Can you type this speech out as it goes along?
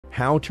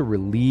how to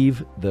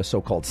relieve the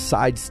so-called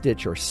side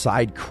stitch or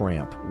side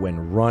cramp when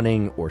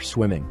running or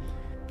swimming.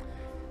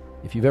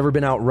 If you've ever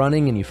been out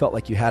running and you felt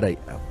like you had a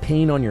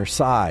pain on your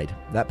side,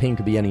 that pain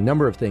could be any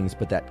number of things,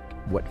 but that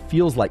what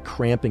feels like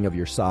cramping of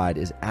your side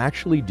is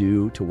actually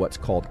due to what's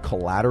called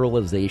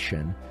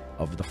collateralization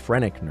of the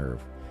phrenic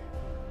nerve.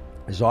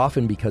 It's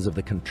often because of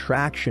the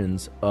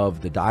contractions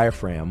of the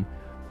diaphragm,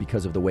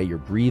 because of the way you're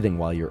breathing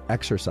while you're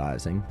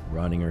exercising,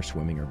 running or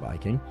swimming or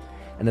biking.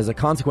 And as a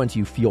consequence,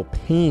 you feel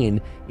pain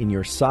in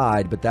your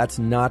side, but that's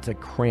not a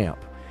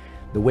cramp.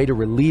 The way to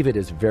relieve it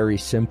is very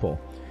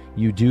simple.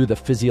 You do the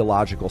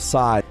physiological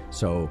side.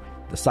 So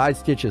the side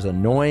stitch is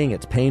annoying,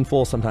 it's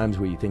painful. Sometimes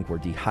we think we're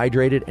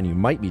dehydrated, and you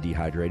might be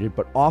dehydrated,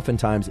 but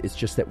oftentimes it's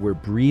just that we're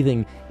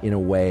breathing in a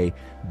way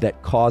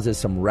that causes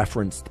some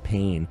referenced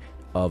pain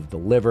of the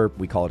liver.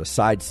 We call it a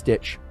side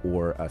stitch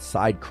or a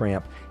side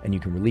cramp, and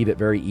you can relieve it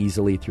very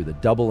easily through the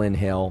double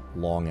inhale,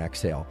 long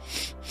exhale.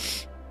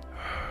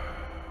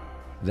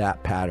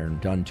 That pattern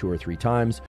done 2 or 3 times